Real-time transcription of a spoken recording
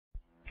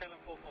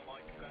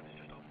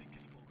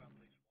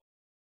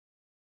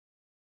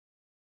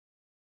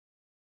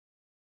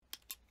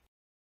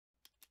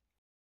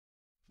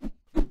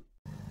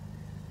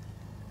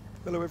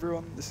Hello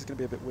everyone, this is going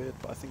to be a bit weird,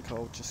 but I think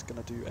I'm just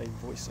going to do a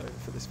voiceover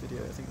for this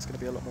video. I think it's going to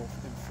be a lot more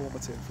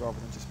informative rather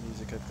than just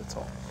music over the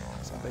top.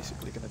 So I'm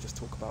basically going to just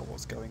talk about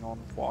what's going on,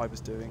 what I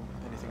was doing,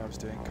 anything I was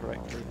doing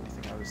correctly,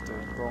 anything I was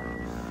doing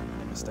wrong,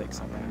 any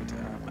mistakes I made,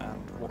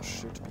 and what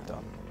should be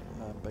done,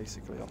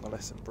 basically on the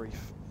lesson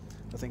brief.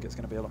 I think it's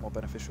going to be a lot more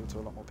beneficial to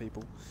a lot more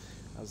people,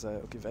 as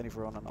it'll give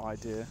everyone an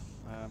idea,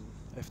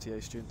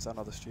 FTA students and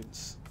other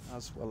students,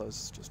 as well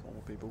as just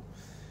normal people,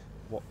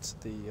 what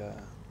the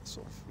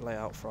sort of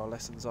layout for our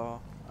lessons are,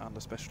 and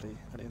especially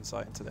an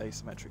insight into the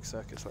asymmetric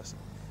circuits lesson.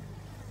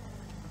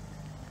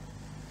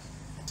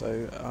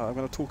 So I'm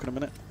going to talk in a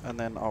minute and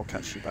then I'll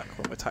catch you back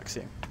when we're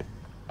taxiing.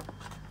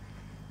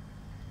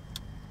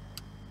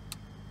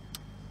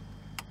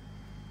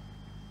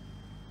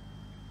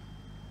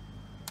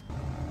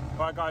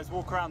 Right guys,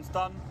 walk around's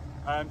done.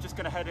 I'm just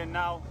going to head in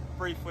now,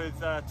 brief with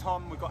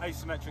Tom. We've got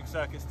asymmetric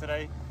circuits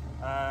today,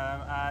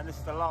 and this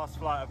is the last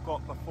flight I've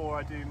got before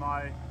I do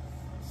my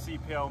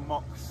CPL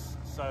mocks,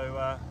 so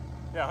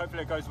yeah,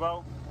 hopefully it goes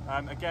well.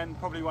 Again,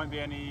 probably won't be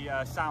any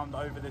sound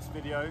over this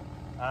video,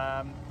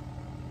 but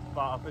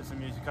I'll put some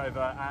music over,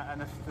 and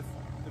the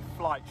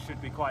flight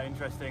should be quite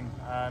interesting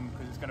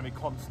because it's going to be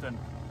constant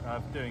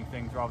doing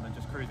things rather than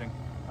just cruising.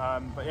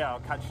 But yeah, I'll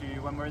catch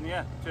you when we're in the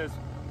air. Cheers.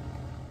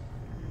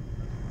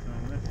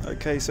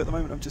 Okay, so at the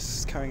moment I'm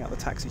just carrying out the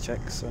taxi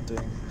check, so I'm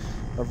doing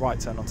a right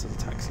turn onto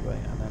the taxiway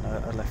and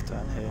then a left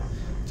turn here,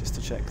 just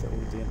to check that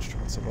all the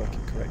instruments are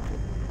working correctly,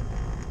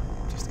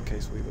 just in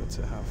case we were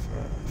to have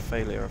a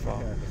failure of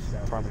our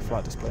primary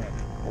flight display,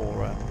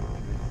 or an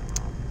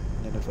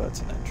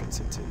inadvertent entrance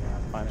into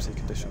IMC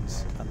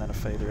conditions, and then a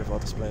failure of our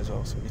display as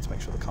well, so we need to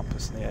make sure the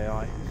compass and the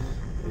AI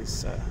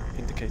is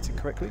indicating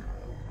correctly.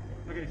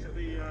 Okay, so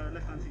the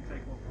left-hand seat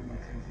takeoff on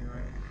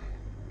 120.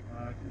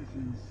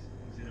 Conditions,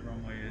 obviously the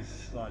runway is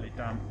slightly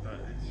damp, but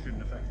it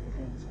shouldn't affect the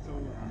performance at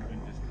all, and the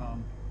wind is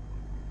calm.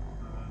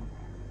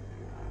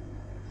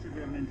 Should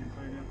we have an engine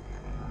failure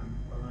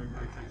below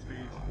rotate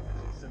speed,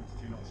 which is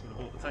 72 knots for the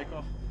abort the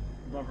takeoff,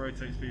 above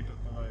rotate speed but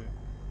below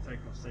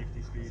takeoff safety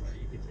speed,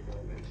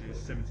 which is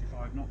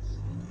 75 knots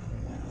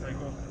for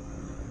takeoff.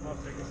 Above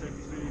takeoff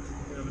safety speed,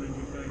 we have an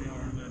engine failure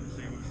or an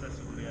emergency, we'll assess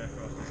whether the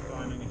aircraft is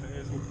climbing. If it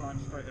is, we'll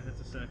climb straight ahead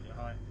to circuit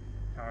high,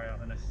 carry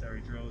out the necessary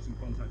drills and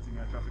contacting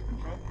air traffic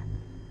control.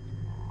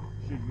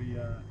 Should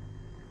we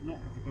not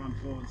have to climb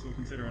performance, we'll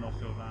consider an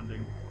off-field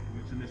landing,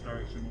 which in this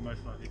direction will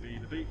most likely be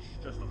the beach,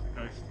 just off the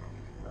coast,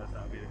 as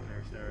that will be the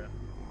clearest area.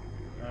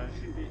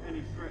 Shouldn't be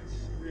any threats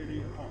really,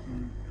 apart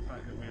from the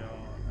fact that we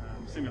are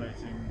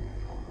simulating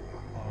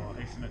our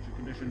asymmetric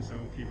conditions, so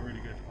we'll keep a really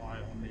good eye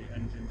on the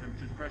engine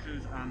temperatures and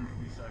pressures, and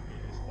the circuit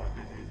is quite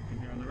busy, as you can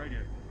hear on the radio.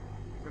 Do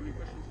you have any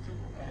questions at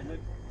all? No.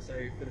 So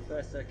for the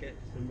first circuit,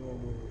 the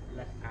normal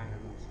left hand,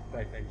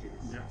 both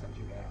engines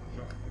touching there.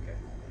 Sure. Okay.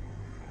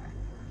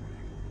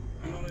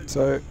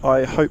 So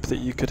I hope that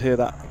you could hear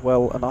that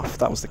well enough.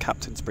 That was the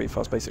captain's brief. I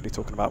was basically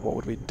talking about what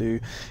would we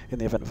do in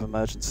the event of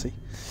emergency.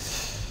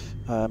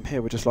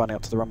 Here we're just lining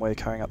up to the runway,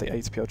 carrying out the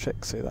ATPL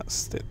check, so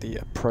that's that the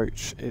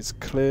approach is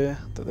clear,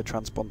 that the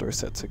transponder is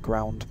set to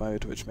ground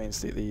mode, which means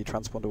that the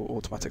transponder will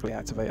automatically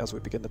activate as we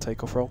begin the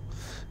takeoff roll,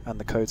 and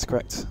the code's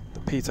correct.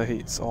 The pitot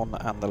heat's on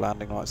and the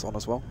landing light's on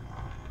as well.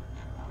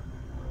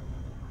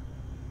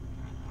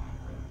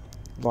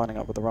 Lining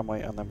up with the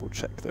runway, and then we'll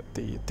check that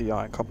the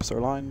DI and compass are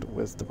aligned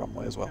with the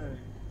runway as well.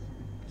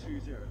 20.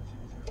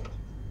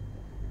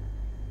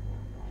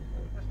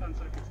 Left-hand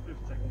circuit's clear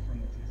for takeoff from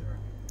 20.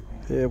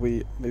 Here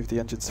we move the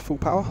engines to full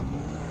power,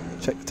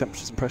 check the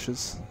temperatures and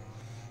pressures,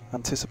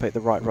 anticipate the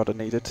right rudder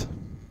needed,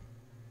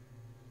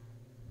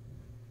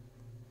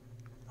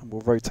 and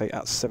we'll rotate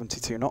at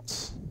 72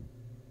 knots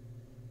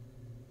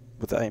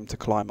with the aim to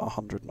climb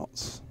 100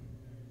 knots.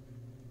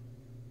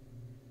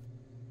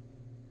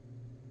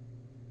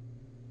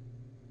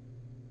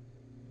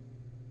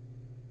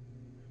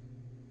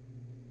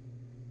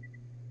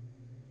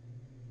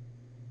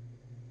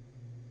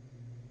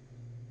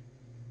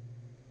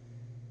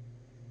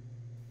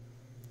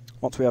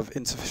 Once we have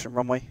insufficient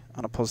runway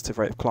and a positive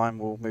rate of climb,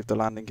 we'll move the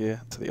landing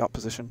gear to the up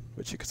position,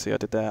 which you can see I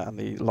did there, and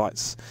the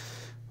lights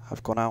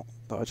have gone out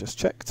that I just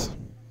checked.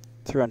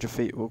 300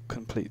 feet we'll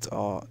complete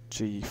our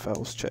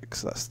G-FELS check,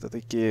 so that's that the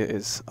gear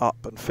is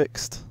up and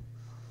fixed.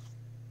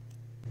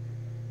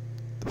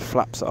 The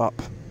flaps are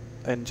up,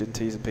 engine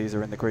T's and P's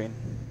are in the green.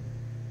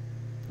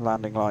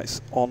 Landing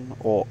lights on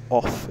or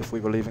off if we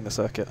were leaving the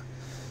circuit,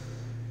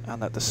 and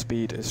that the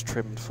speed is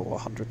trimmed for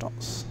 100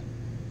 knots.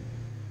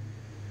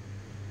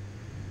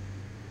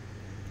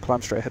 Climb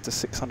straight ahead to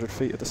 600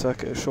 feet of the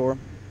circuit at Shoreham,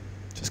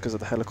 just because of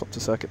the helicopter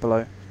circuit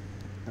below,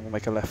 and we'll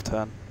make a left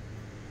turn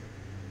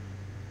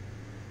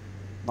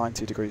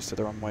 90 degrees to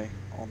the runway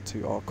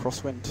onto our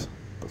crosswind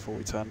before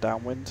we turn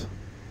downwind.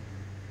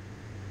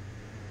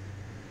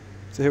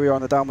 So here we are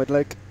on the downwind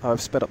leg.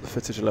 I've sped up the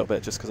footage a little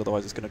bit just because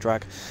otherwise it's going to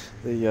drag.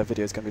 The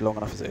video is going to be long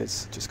enough as it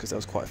is, just because there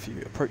was quite a few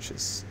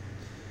approaches.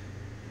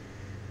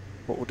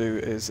 What we'll do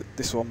is,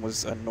 this one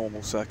was a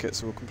normal circuit,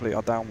 so we'll complete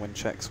our downwind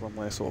checks when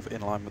we're sort of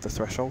in line with the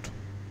threshold.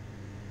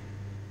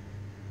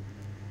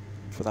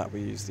 For that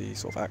we use the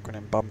sort of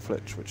acronym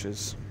BUMFLITCH, which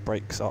is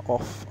brakes are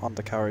off,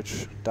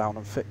 undercarriage down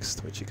and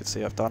fixed, which you can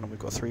see I've done, and we've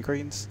got 3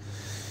 greens.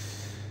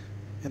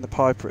 In the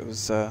Piper it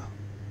was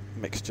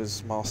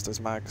mixtures, masters,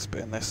 mags,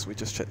 but in this we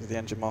just checked that the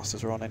engine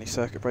masters are on, any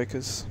circuit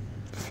breakers.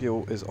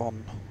 Fuel is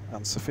on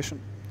and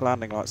sufficient.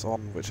 Landing lights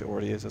on, which it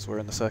already is as we're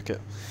in the circuit.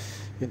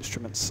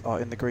 Instruments are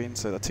in the green,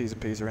 so the T's and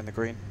P's are in the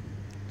green.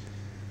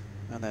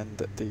 And then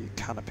that the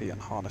canopy and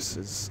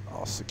harnesses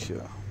are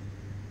secure.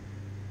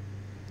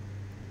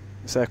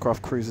 This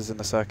aircraft cruises in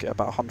the circuit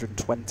about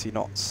 120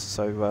 knots,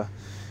 so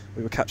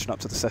we were catching up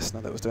to the Cessna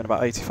that was doing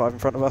about 85 in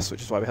front of us,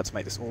 which is why we had to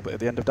make this orbit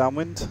at the end of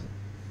downwind,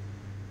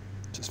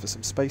 just for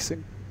some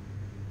spacing.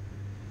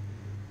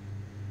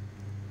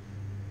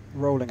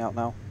 Rolling out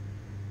now.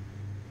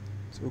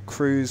 So we'll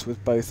cruise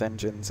with both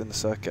engines in the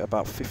circuit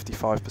about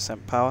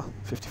 55% power,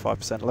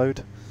 55%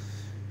 load. And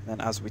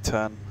then as we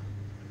turn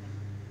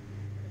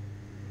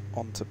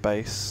onto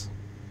base,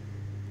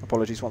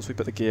 apologies, once we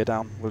put the gear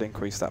down, we'll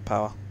increase that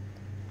power.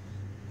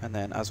 And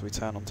then as we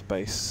turn onto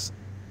base,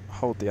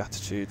 hold the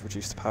attitude,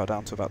 reduce the power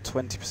down to about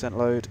 20%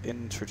 load,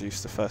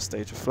 introduce the first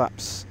stage of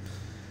flaps,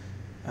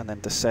 and then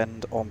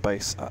descend on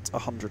base at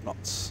 100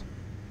 knots.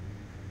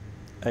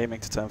 Aiming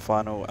to turn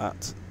final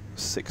at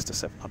 600 to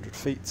 700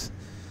 feet.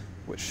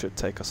 Which should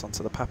take us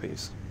onto the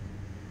Pappies.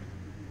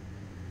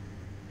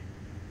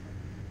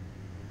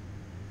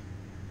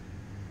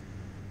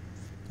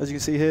 As you can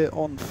see here,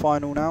 on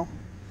final now,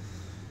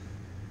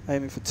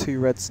 aiming for 2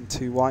 reds and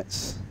 2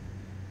 whites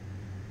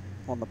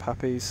on the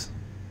Pappies.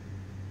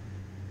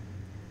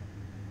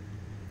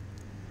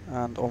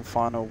 And on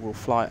final we'll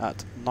fly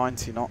at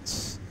 90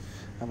 knots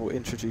and we'll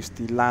introduce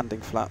the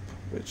landing flap,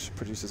 which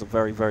produces a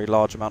very, very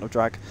large amount of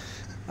drag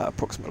at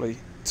approximately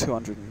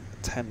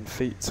 210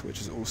 feet, which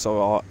is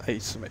also our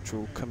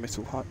asymmetric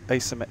committal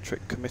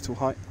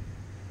height.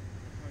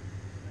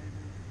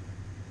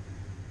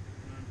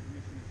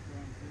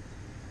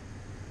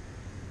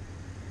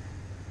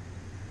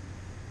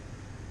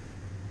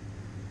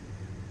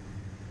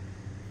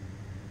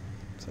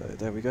 So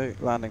there we go,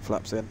 landing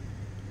flaps in.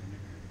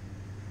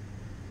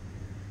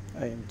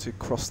 Aim to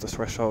cross the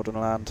threshold and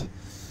land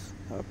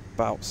at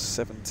about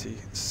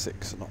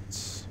 76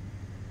 knots.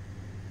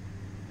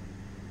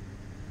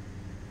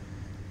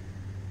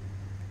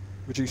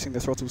 Reducing the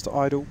throttles to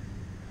idle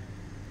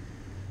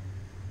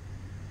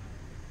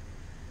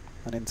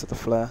and into the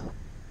flare.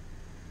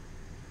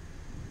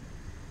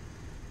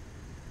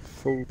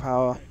 Full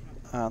power,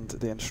 and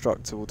the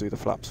instructor will do the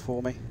flaps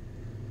for me.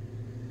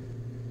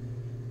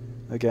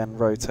 Again,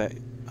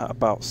 rotate at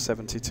about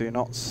 72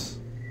 knots.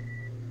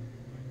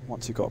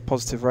 Once you've got a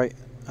positive rate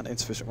and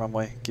insufficient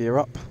runway, gear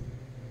up,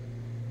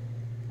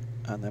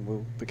 and then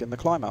we'll begin the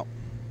climb out.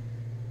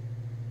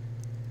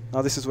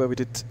 Now this is where we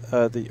did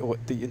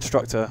the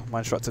instructor, my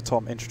instructor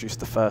Tom, introduced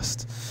the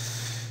first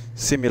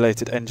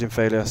simulated engine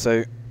failure.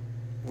 So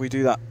we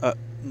do that at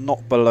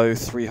not below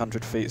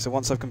 300 feet. So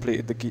once I've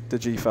completed the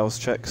G-FELS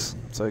checks,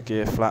 so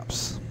gear,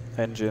 flaps,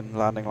 engine,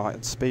 landing light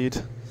and speed,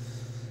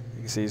 you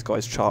can see he's got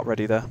his chart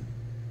ready there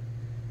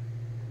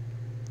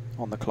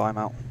on the climb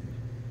out.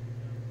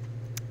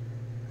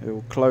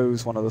 He'll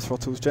close one of the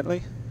throttles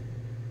gently.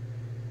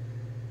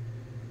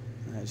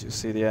 As you'll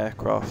see, the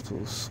aircraft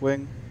will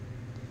swing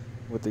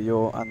with the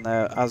yaw, and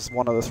there, as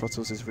one of the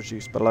throttles is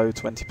reduced below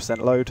 20%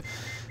 load,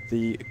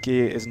 the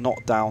gear is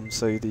not down,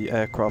 so the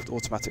aircraft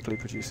automatically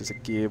produces a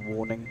gear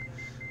warning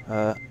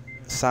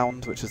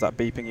sound, which is that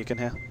beeping you can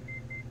hear.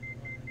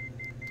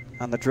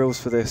 And the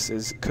drills for this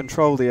is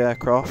control the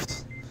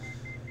aircraft,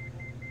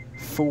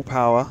 full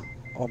power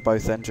on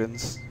both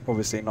engines,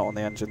 obviously not on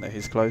the engine that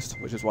he's closed,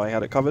 which is why he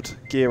had it covered,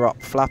 gear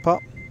up, flap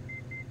up,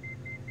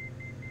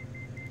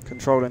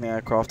 controlling the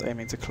aircraft,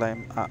 aiming to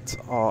climb at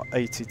our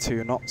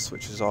 82 knots,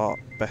 which is our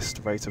best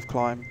rate of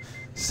climb,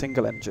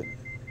 single engine.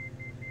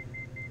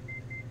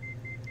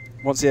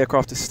 Once the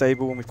aircraft is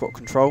stable and we've got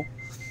control,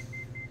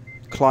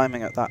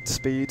 climbing at that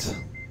speed,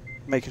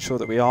 making sure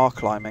that we are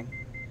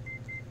climbing,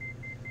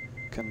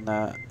 can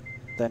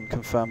then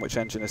confirm which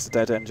engine is the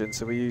dead engine.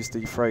 So we use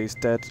the phrase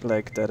dead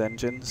leg, dead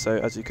engine. So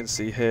as you can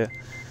see here,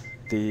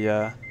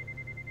 the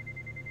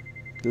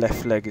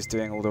left leg is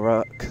doing all the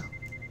work.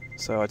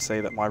 So I'd say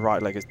that my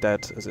right leg is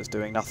dead as it's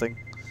doing nothing.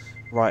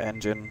 Right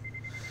engine,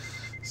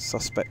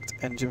 suspect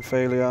engine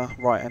failure,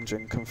 right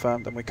engine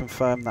confirmed, and we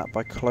confirm that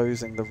by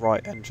closing the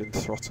right engine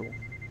throttle.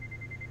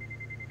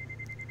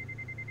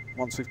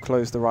 Once we've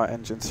closed the right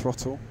engine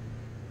throttle,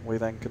 we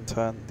then can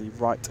turn the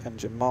right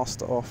engine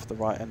master off, the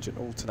right engine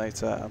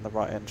alternator and the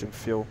right engine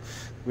fuel.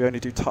 We only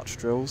do touch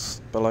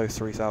drills below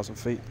 3,000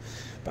 feet,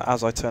 but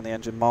as I turn the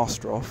engine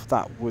master off,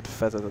 that would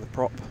feather the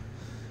prop.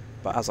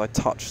 But as I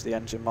touch the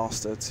engine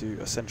master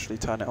to essentially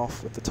turn it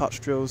off with the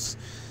touch drills,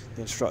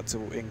 the instructor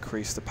will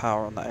increase the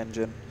power on that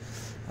engine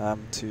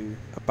to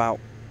about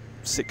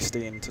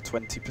 16 to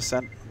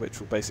 20%, which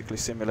will basically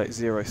simulate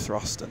zero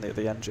thrust, and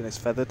the engine is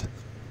feathered,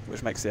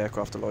 which makes the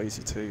aircraft a lot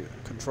easier to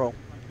control.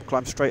 We'll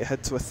climb straight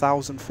ahead to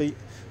 1,000 feet,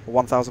 or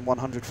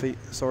 1,100 feet,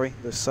 sorry,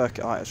 the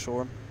circuit height at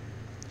Shoreham.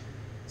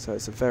 So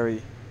it's a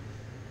very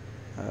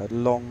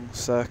long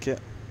circuit.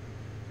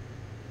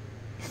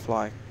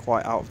 fly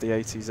quite out of the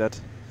ATZ.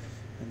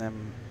 And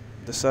then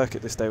the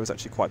circuit this day was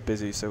actually quite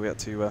busy, so we had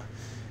to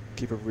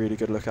keep a really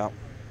good lookout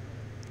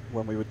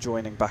when we were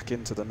joining back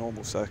into the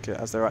normal circuit,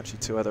 as there were actually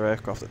 2 other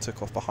aircraft that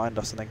took off behind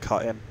us and then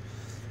cut in,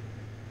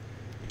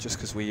 just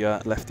because we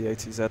left the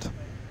ATZ.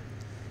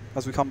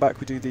 As we come back,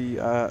 we do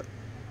the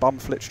bum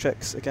flitch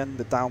checks, again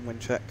the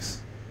downwind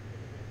checks,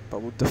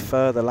 but we'll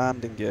defer the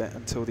landing gear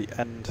until the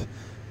end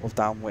of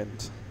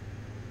downwind.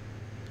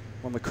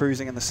 When we're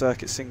cruising in the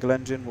circuit single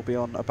engine, we'll be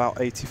on about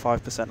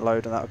 85%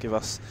 load, and that'll give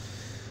us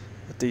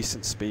a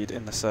decent speed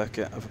in the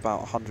circuit of about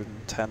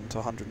 110 to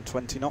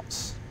 120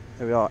 knots.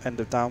 Here we are, end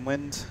of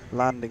downwind,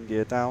 landing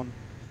gear down.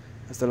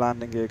 As the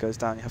landing gear goes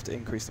down, you have to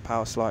increase the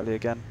power slightly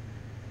again.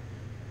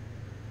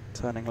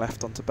 Turning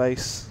left onto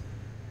base.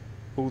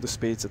 All the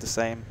speeds are the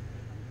same.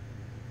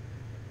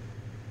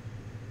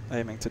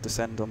 Aiming to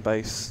descend on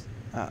base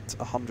at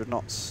 100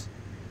 knots,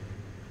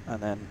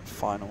 and then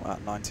final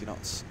at 90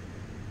 knots.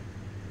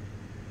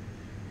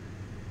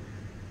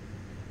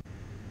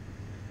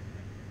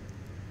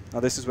 Now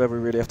this is where we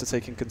really have to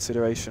take in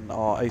consideration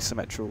our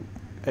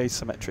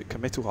asymmetric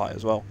committal height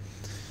as well.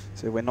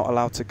 So we're not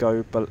allowed to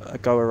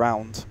go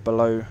around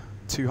below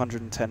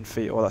 210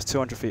 feet, or that's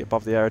 200 feet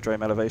above the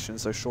aerodrome elevation.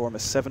 So Shoreham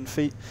is 7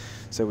 feet,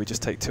 so we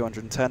just take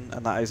 210,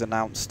 and that is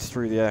announced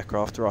through the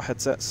aircraft, through our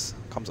headsets.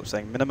 Comes up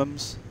saying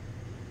minimums,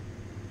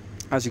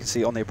 as you can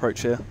see on the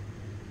approach here.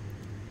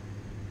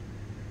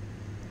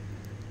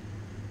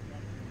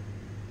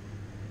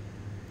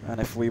 And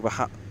if we were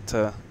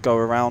to go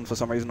around for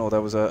some reason, or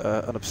there was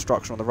an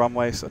obstruction on the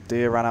runway, so a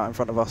deer ran out in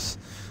front of us,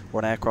 or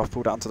an aircraft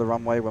pulled out onto the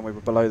runway when we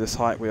were below this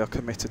height, we are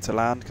committed to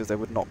land, because there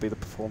would not be the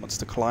performance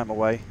to climb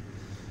away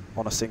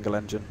on a single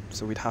engine.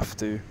 So we'd have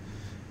to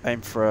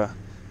aim for a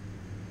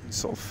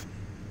sort of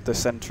the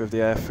centre of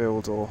the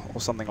airfield or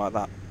something like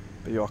that,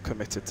 but you are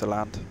committed to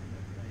land.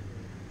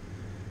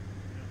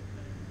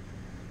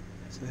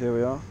 So here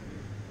we are,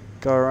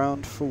 go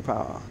around, full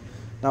power.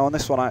 Now on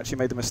this one I actually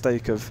made the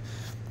mistake of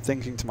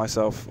thinking to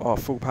myself, oh,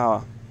 full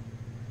power,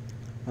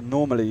 and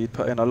normally you'd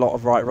put in a lot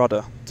of right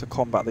rudder to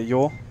combat the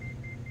yaw,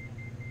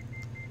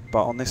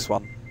 but on this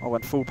one I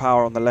went full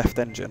power on the left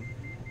engine,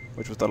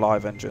 which was the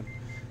live engine,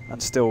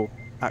 and still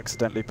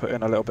accidentally put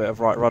in a little bit of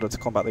right rudder to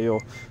combat the yaw.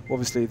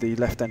 Obviously the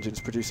left engine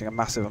is producing a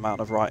massive amount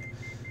of right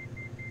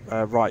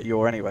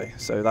yaw anyway,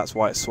 so that's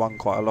why it swung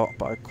quite a lot,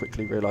 but I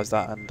quickly realised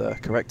that and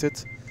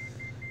corrected.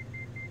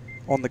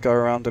 On the go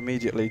around,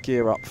 immediately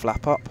gear up,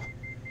 flap up,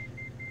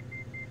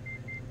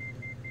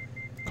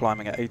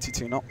 climbing at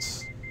 82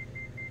 knots.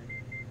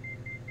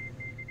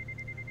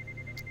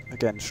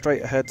 Again,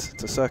 straight ahead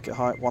to circuit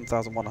height,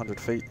 1,100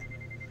 feet,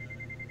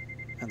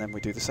 and then we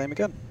do the same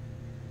again.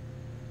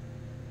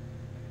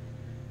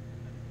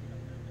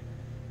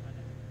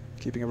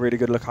 Keeping a really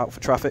good lookout for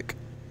traffic.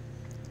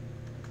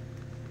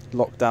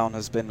 Lockdown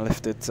has been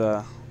lifted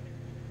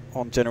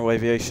on general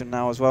aviation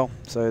now as well,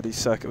 so the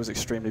circuit was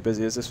extremely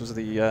busy, as this was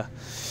the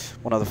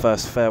one of the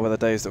first fair weather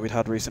days that we'd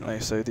had recently,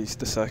 so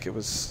the circuit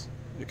was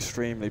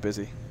extremely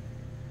busy.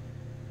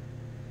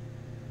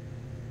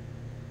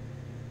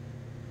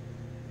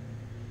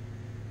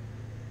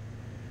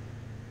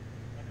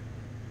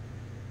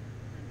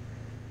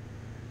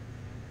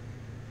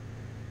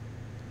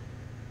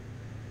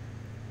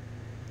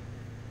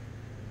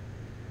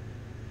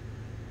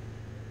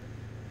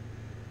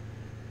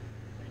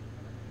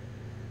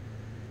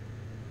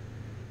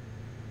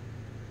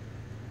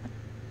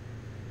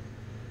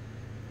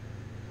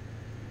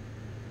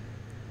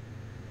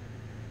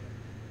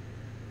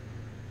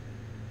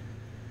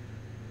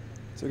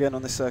 So again,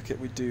 on this circuit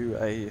we do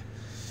a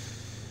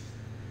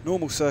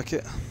normal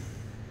circuit,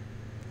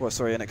 well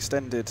sorry, an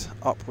extended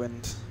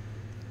upwind,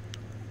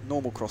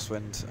 normal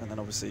crosswind, and then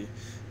obviously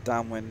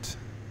downwind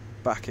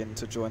back in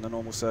to join the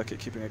normal circuit,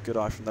 keeping a good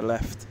eye from the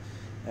left,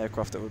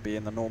 aircraft that would be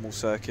in the normal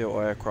circuit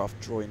or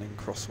aircraft joining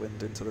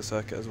crosswind into the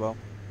circuit as well.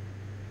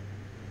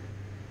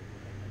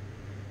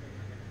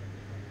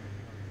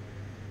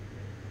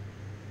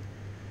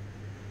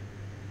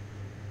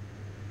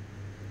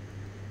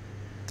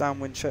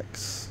 Downwind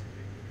checks.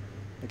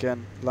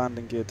 Again,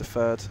 landing gear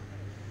deferred,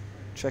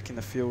 checking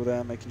the fuel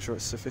there, making sure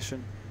it's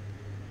sufficient.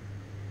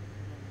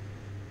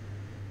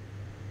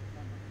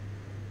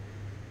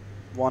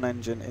 One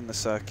engine in the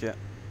circuit,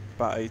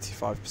 about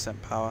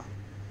 85% power,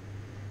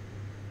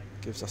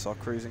 gives us our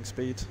cruising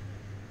speed.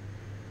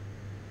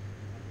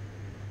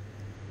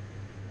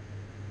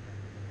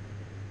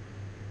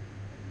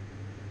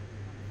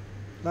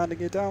 Landing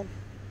gear down,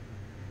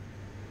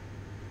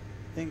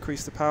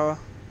 increase the power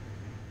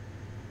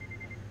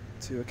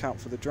to account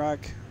for the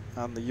drag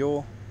and the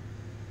yaw.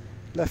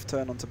 Left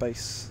turn onto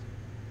base.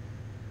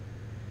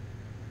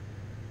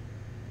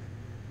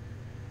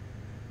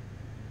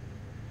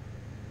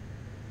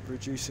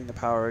 Reducing the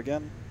power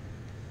again,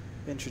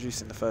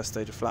 introducing the first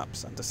stage of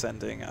flaps and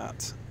descending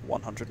at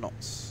 100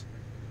 knots.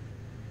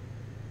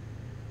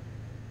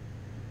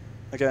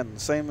 Again,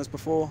 same as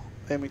before,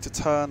 aiming to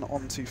turn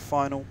onto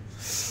final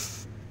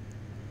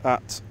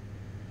at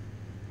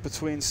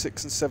between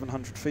 600 and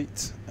 700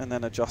 feet and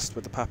then adjust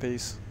with the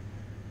pappies.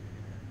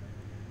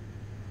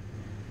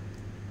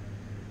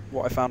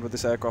 what I found with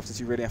this aircraft is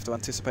you really have to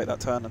anticipate that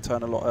turn and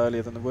turn a lot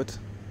earlier than they would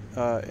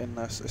in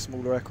a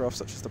smaller aircraft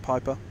such as the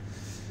Piper.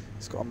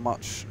 It's got a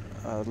much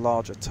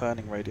larger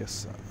turning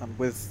radius, and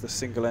with the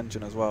single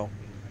engine as well,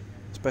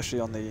 especially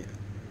on the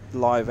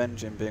live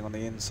engine being on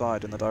the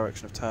inside in the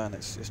direction of turn,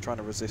 it's trying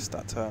to resist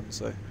that turn,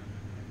 so it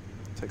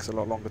takes a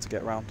lot longer to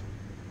get around.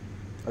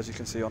 As you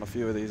can see on a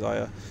few of these,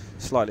 I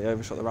slightly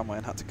overshot the runway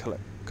and had to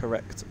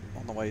correct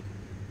on the way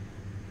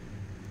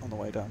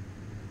down.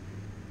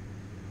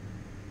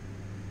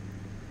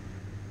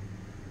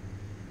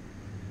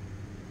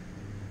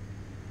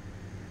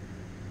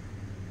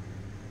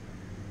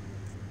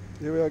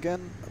 Here we are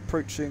again,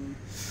 approaching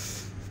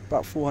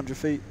about 400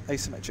 feet,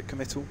 asymmetric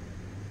committal.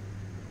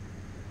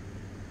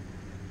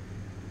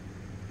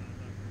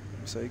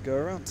 So you go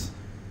around.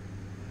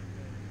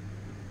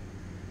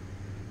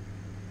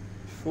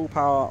 Full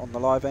power on the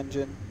live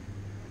engine.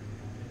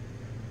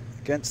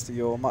 Against the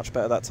yaw, much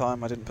better that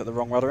time. I didn't put the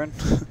wrong rudder in.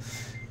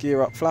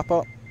 Gear up, flap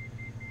up.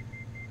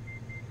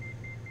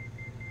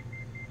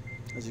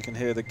 As you can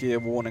hear the gear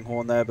warning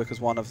horn there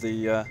because one of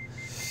the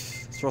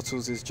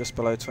throttles is just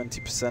below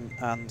 20%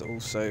 and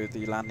also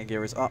the landing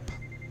gear is up.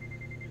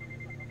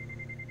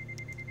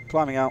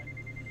 Climbing out,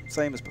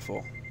 same as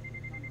before.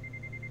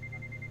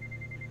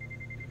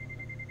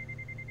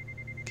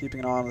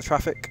 Keeping an eye on the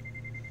traffic.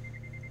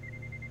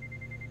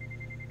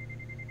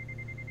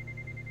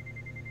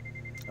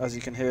 As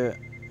you can hear,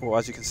 or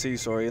as you can see,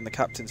 sorry, in the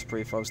captain's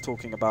brief I was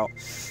talking about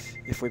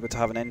if we were to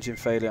have an engine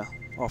failure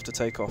after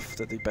takeoff,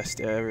 that the best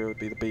area would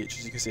be the beach.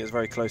 As you can see, it's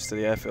very close to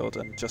the airfield,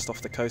 and just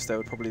off the coast there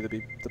would probably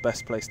be the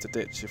best place to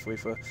ditch if we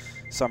for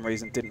some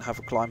reason didn't have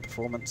a climb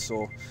performance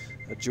or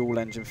a dual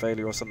engine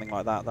failure or something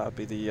like that. That would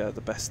be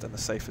the best and the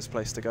safest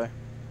place to go.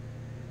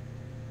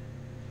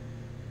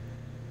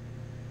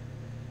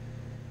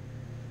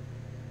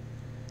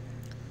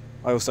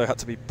 I also had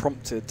to be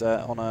prompted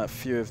on a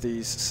few of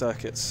these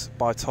circuits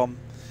by Tom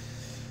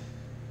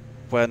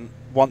when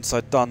once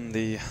I'd done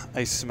the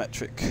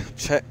asymmetric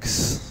checks,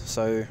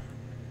 so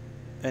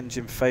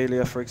engine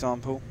failure for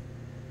example,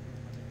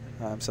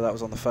 so that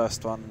was on the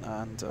first one,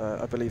 and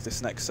I believe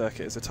this next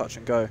circuit is a touch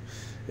and go,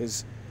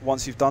 is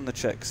once you've done the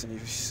checks and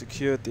you've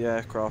secured the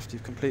aircraft,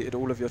 you've completed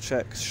all of your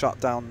checks, shut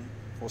down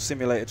or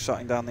simulated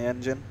shutting down the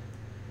engine,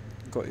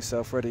 got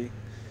yourself ready, you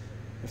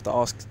have to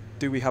ask,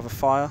 do we have a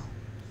fire?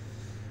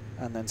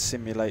 And then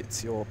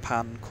simulate your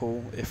pan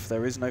call if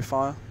there is no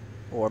fire,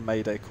 or a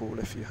mayday call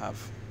if you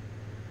have.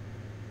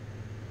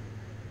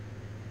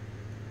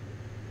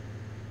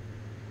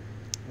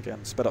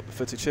 Again, sped up the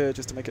footage here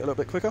just to make it a little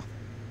bit quicker.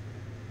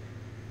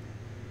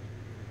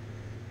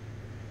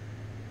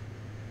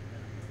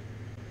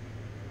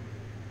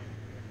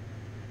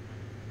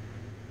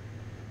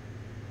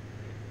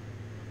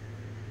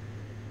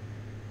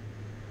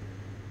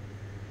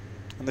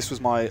 And this was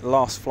my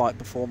last flight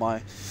before my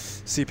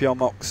CPL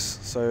Mocks,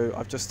 so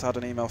I've just had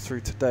an email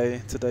through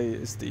today. Today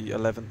is the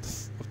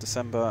 11th of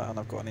December, and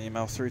I've got an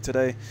email through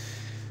today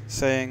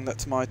saying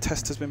that my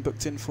test has been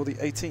booked in for the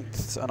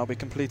 18th, and I'll be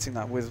completing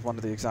that with one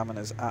of the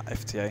examiners at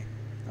FTA.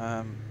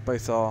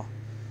 Both our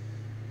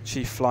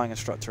chief flying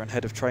instructor and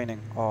head of training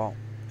are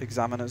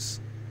examiners.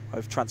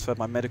 I've transferred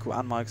my medical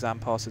and my exam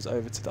passes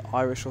over to the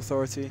Irish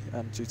authority,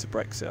 and due to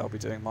Brexit I'll be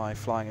doing my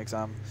flying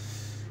exam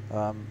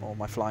or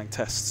my flying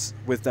tests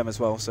with them as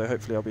well, so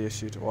hopefully I'll be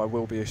issued, or I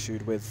will be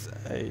issued with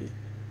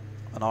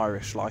an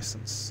Irish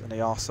licence, an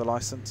EASA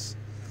licence,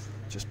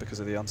 just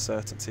because of the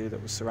uncertainty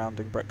that was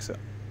surrounding Brexit.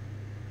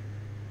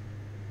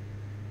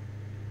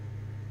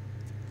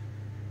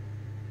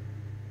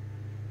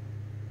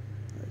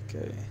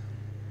 Okay,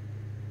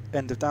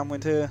 end of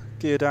downwind here,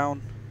 gear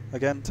down,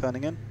 again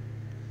turning in,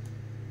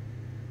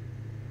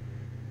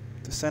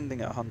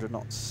 descending at 100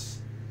 knots.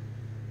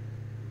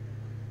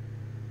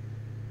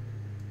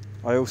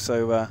 I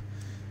also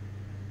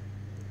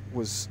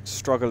was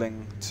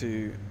struggling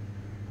to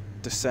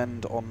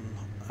descend on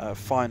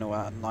final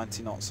at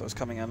 90 knots. I was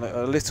coming in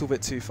a little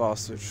bit too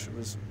fast, which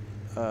was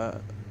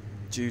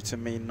due to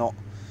me not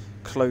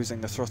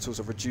closing the throttles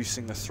or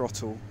reducing the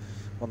throttle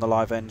on the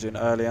live engine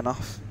early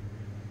enough.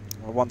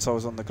 Once I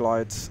was on the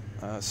glide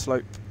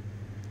slope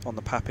on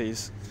the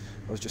Pappies,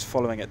 I was just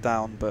following it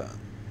down but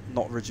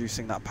not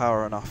reducing that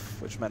power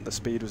enough, which meant the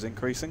speed was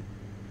increasing.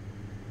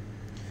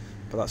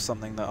 But that's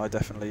something that I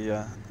definitely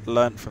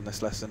learned from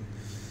this lesson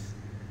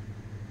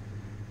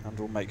and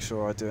will make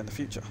sure I do in the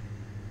future.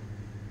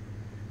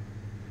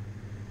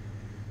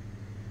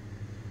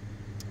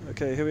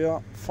 Okay, here we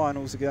are,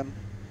 finals again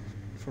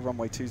for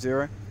runway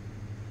 20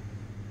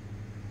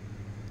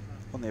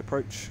 on the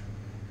approach.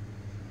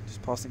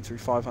 Just passing through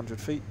 500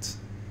 feet.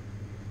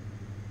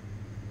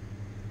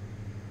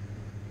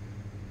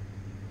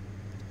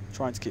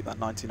 Trying to keep that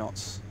 90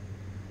 knots.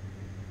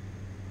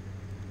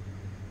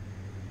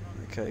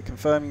 Okay,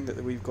 confirming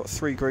that we've got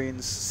 3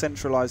 greens,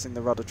 centralising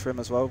the rudder trim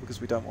as well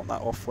because we don't want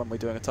that off when we're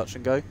doing a touch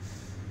and go.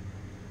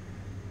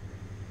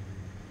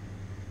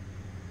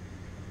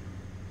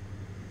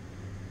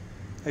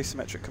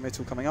 Asymmetric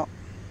committal coming up.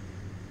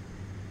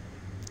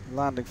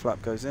 Landing flap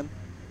goes in.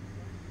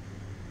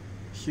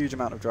 Huge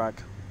amount of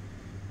drag.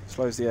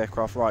 Slows the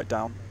aircraft right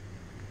down,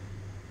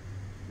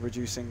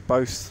 reducing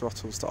both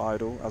throttles to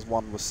idle as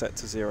one was set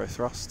to 0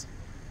 thrust.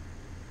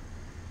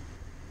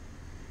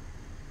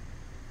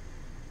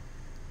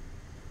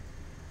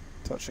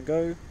 Touch and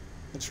go.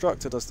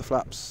 Instructor does the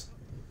flaps.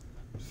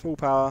 Full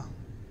power.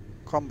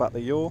 Combat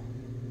the yaw.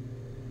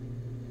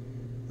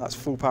 That's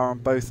full power on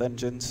both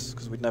engines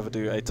because we'd never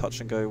do a touch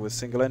and go with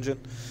single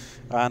engine.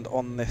 And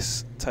on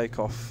this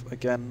takeoff,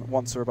 again,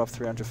 once we're above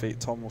 300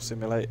 feet, Tom will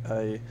simulate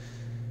a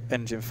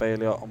engine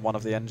failure on one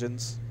of the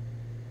engines.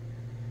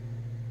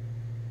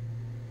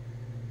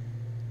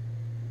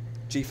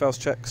 G-fails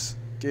checks,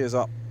 gears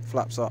up,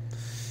 flaps up.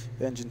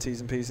 The engine T's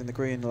and P's in the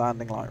green,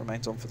 landing light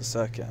remains on for the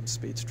circuit and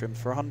speed's trimmed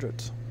for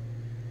 100.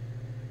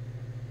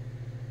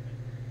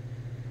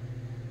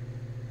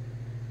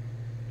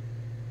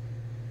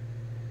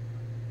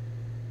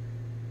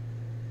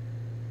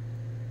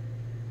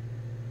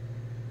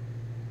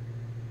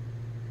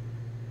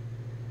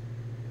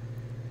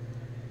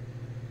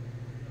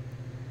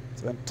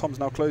 So then Tom's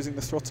now closing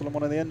the throttle on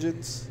one of the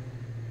engines.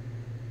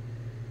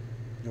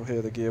 You'll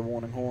hear the gear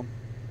warning horn.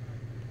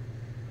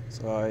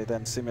 So I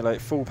then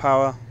simulate full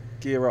power,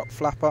 gear up,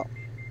 flap up,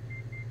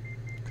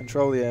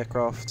 control the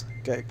aircraft,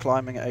 get it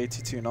climbing at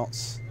 82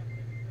 knots.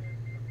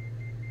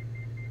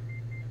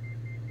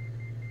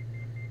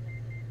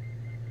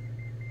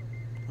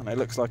 And it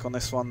looks like on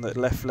this one that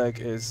left leg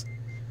is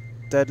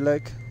dead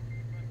leg.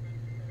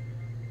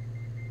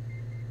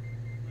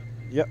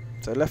 Yep,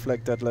 so left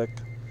leg, dead leg.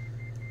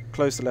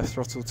 Close the left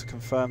throttle to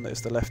confirm that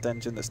it's the left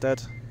engine that's dead.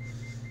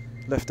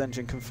 Left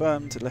engine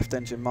confirmed, left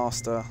engine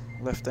master,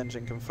 left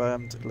engine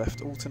confirmed,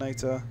 left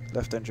alternator,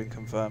 left engine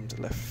confirmed,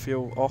 left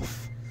fuel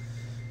off.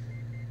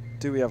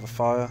 Do we have a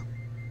fire?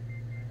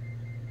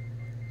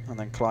 And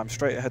then climb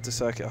straight ahead to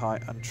circuit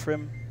height and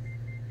trim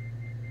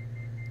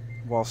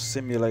while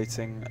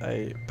simulating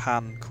a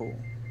pan call.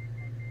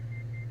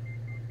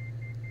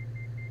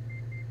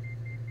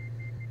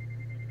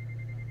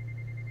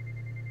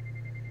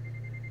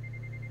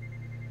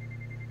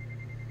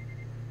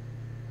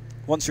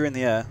 Once you're in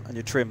the air and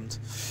you're trimmed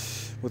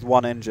with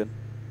one engine,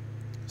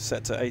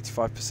 set to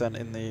 85%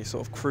 in the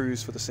sort of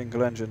cruise for the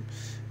single engine,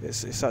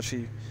 it's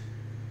actually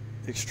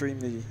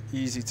extremely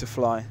easy to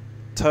fly.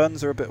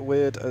 Turns are a bit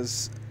weird,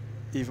 as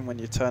even when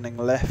you're turning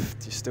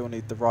left, you still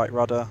need the right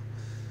rudder.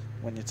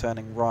 When you're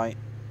turning right,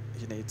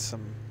 you need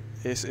some.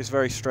 It's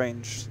very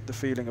strange, the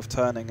feeling of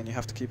turning, and you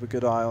have to keep a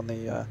good eye on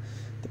the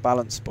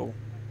balance ball.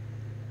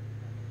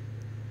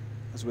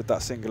 As with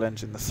that single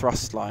engine, the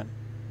thrust line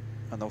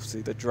and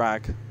obviously the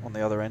drag on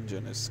the other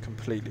engine is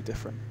completely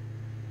different.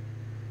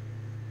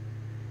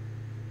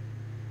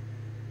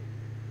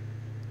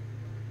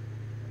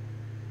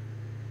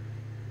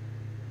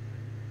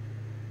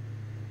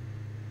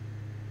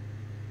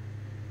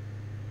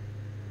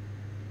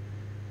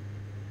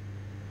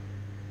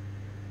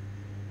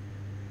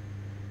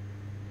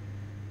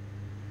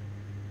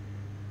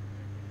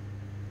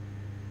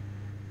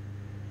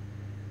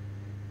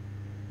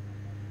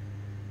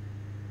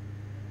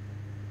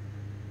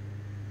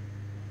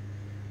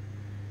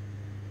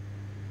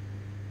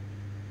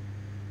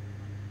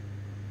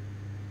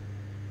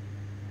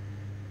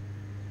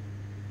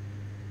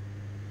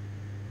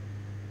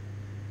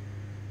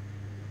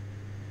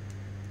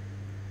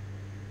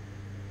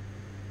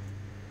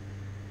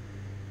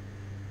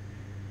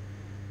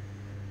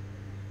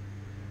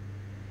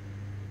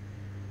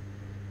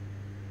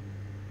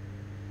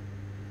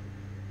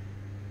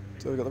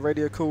 So we've got the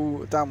radio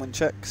call, downwind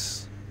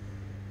checks.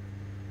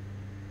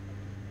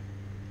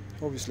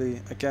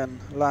 Obviously, again,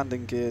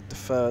 landing gear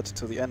deferred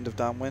till the end of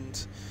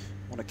downwind.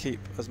 Want to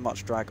keep as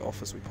much drag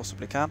off as we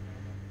possibly can.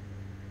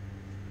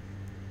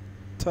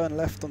 Turn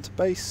left onto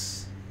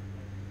base,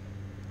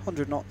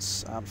 100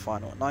 knots, and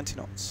final at 90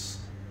 knots.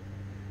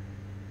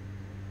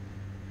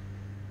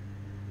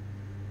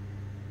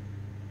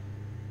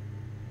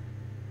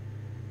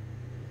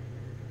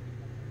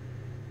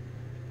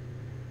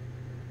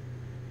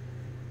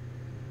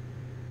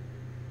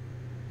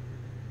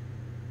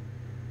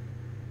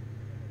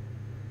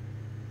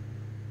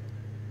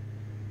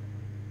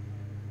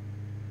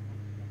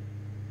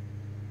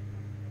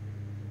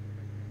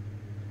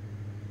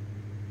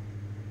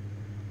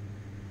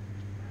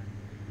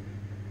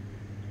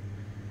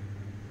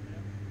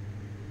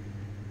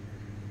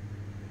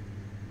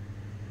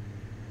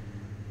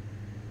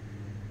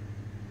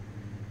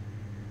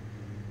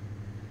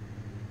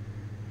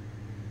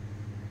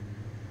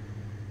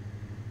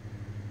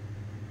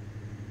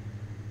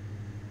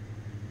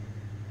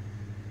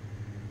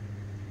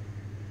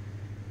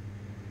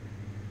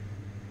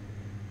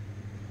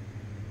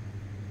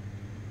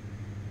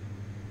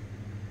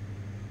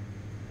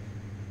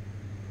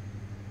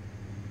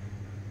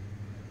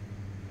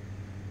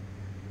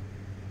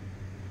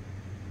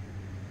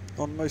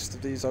 On most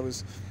of these I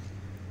was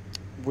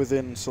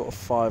within sort of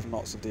 5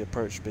 knots of the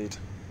approach speed.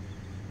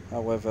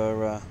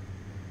 However,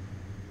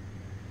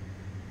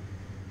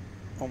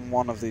 on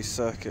one of these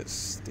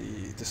circuits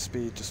the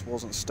speed just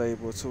wasn't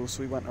stable at all,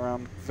 so we went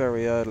around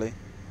very early.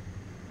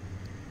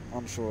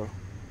 Unsure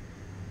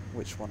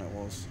which one it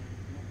was.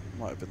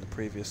 Might have been the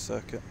previous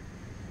circuit.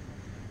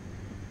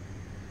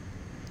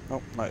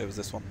 Oh, no, it was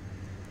this one.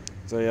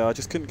 So yeah, I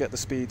just couldn't get the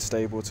speed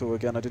stable at all.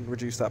 Again, I didn't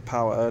reduce that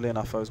power early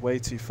enough. I was way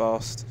too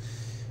fast.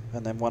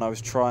 And then when I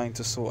was trying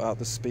to sort out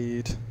the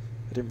speed,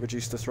 I didn't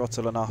reduce the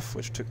throttle enough,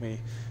 which took me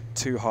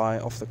too high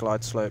off the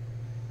glide slope.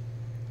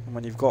 And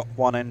when you've got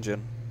one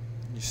engine,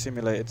 you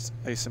simulated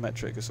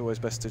asymmetric, it's always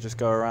best to just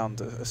go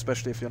around,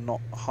 especially if you're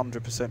not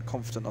 100%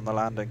 confident on the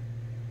landing.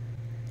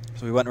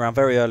 So we went around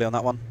very early on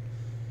that one.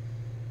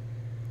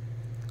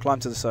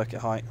 Climbed to the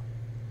circuit height.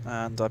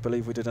 And I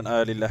believe we did an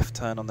early left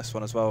turn on this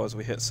one as well as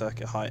we hit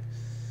circuit height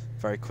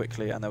very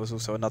quickly, and there was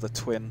also another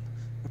twin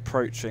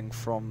approaching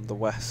from the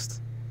west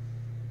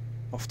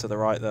off to the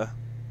right there.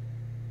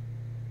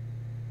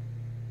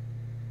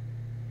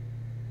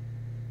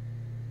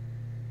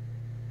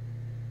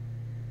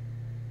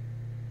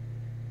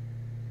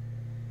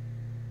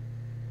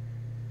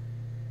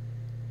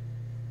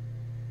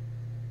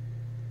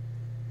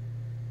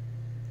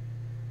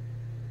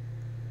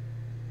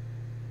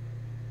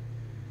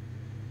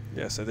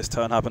 Yeah, so this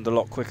turn happened a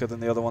lot quicker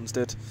than the other ones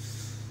did.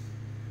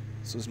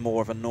 This was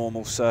more of a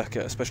normal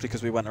circuit, especially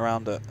because we went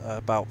around at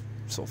about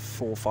sort of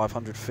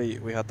 400-500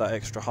 feet. We had that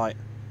extra height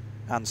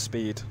and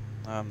speed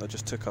that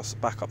just took us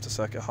back up to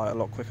circuit height a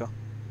lot quicker.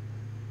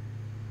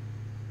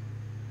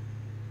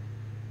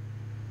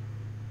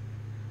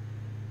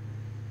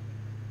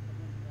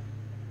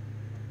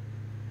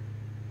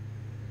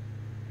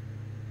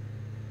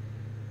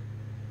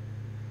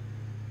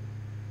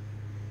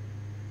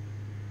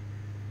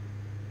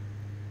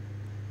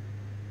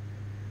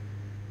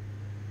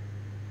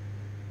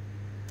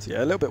 So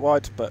yeah, a little bit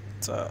wide, but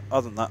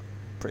other than that,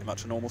 pretty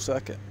much a normal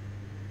circuit.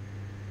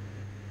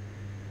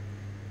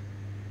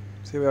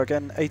 So here we are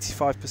again,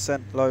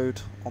 85%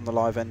 load on the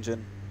live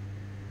engine.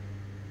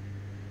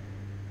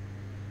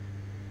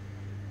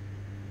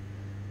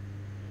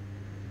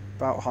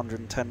 About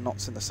 110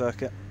 knots in the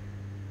circuit.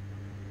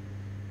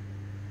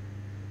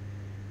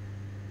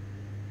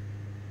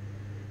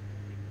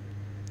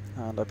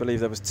 And I believe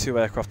there was 2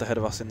 aircraft ahead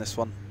of us in this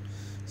one,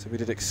 so we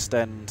did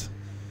extend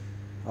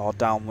our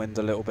downwind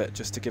a little bit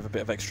just to give a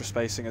bit of extra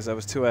spacing, as there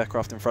was 2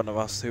 aircraft in front of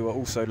us who were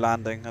also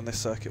landing, and this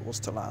circuit was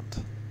to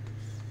land.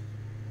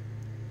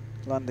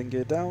 Landing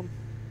gear down.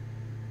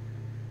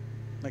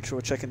 Make sure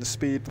we're checking the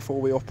speed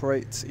before we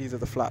operate either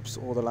the flaps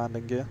or the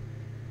landing gear.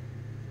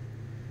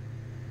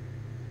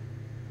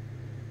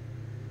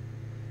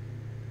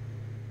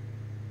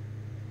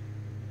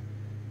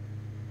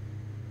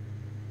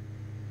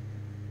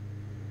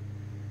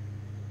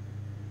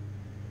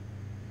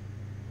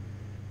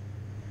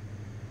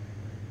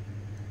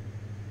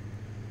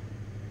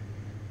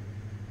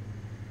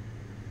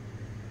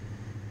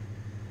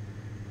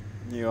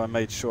 I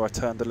made sure I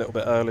turned a little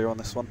bit earlier on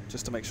this one,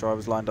 just to make sure I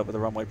was lined up with the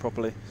runway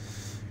properly,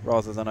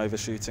 rather than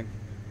overshooting.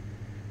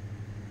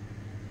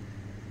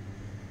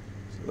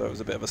 So that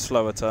was a bit of a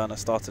slower turn. I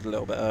started a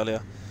little bit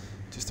earlier,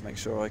 just to make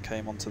sure I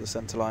came onto the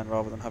centre line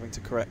rather than having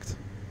to correct.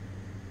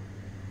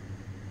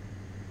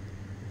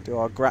 Do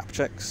our grap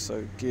checks,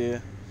 so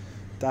gear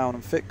down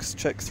and fixed,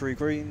 check 3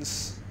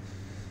 greens,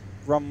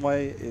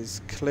 runway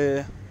is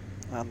clear,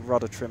 and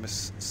rudder trim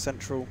is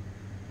central.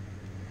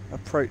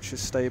 Approach is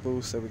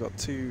stable, so we've got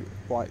 2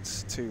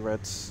 whites, 2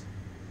 reds,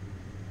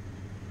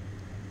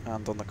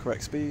 and on the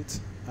correct speed,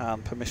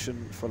 and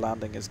permission for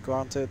landing is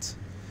granted.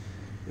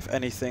 If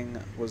anything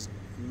was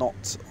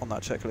not on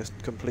that checklist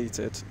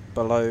completed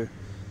below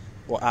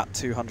or at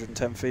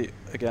 210 feet,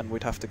 again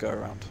we'd have to go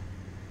around.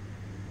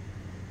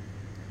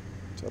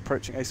 So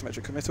approaching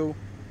asymmetric committal,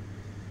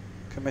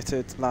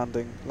 committed,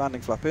 landing,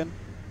 landing flap in.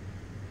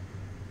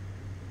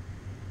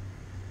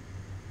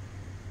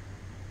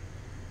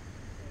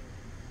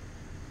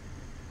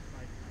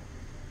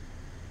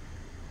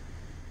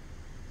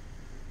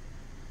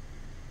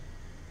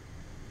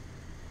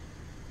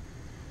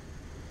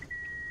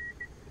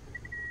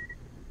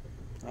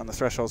 And the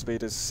threshold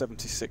speed is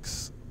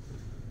 76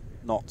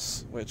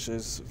 knots, which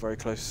is very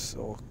close,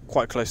 or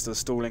quite close to the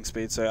stalling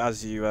speed. So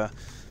as you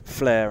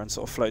flare and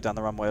sort of float down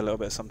the runway a little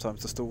bit,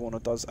 sometimes the stall warner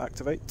does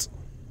activate.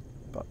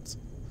 But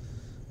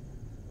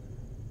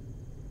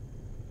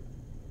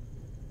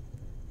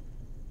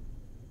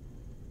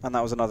and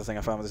that was another thing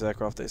I found with this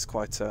aircraft. It's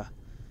quite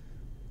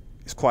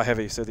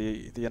heavy, so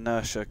the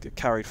inertia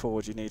carried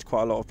forward. You need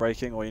quite a lot of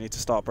braking, or you need to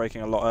start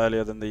braking a lot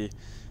earlier than the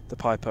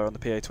Piper and the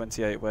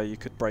PA28, where you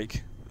could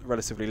brake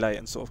relatively late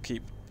and sort of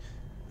keep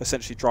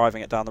essentially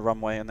driving it down the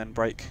runway and then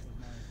brake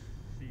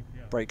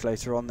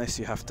later. On this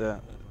you have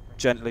to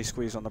gently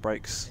squeeze on the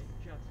brakes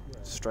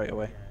straight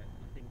away.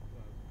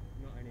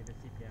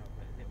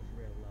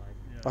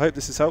 I hope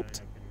this has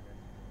helped.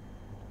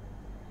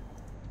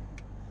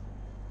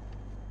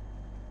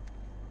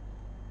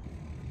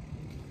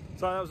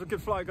 So that was a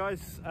good flight,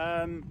 guys.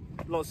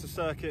 Lots of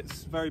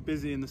circuits, very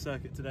busy in the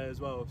circuit today as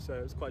well, so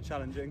it was quite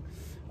challenging.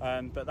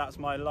 But that's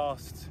my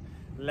last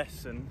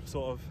lesson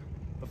sort of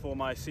before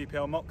my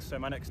CPL Mocks, so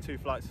my next 2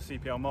 flights are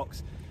CPL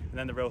Mocks and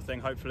then the real thing,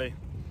 hopefully.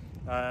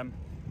 Yeah,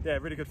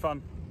 really good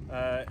fun.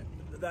 The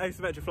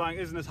asymmetric flying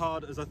isn't as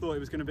hard as I thought it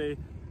was going to be.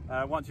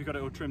 Once you've got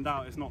it all trimmed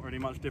out, it's not really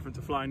much different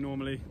to flying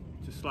normally,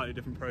 just slightly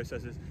different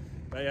processes.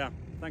 But yeah,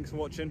 thanks for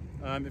watching.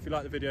 If you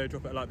like the video,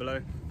 drop it a like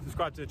below,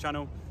 subscribe to the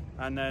channel,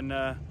 and then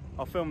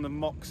I'll film the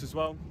mocks as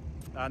well,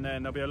 and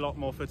then there'll be a lot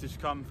more footage to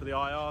come for the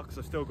IR, because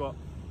I've still got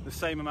the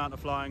same amount of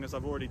flying as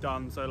I've already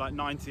done, so like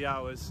 90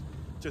 hours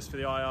just for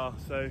the IR.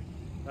 So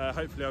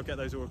hopefully I'll get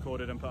those all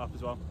recorded and put up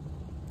as well.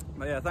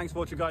 But yeah, thanks for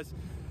watching guys.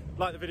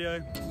 Like the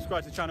video,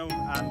 subscribe to the channel,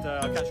 and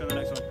I'll catch you on the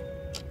next one.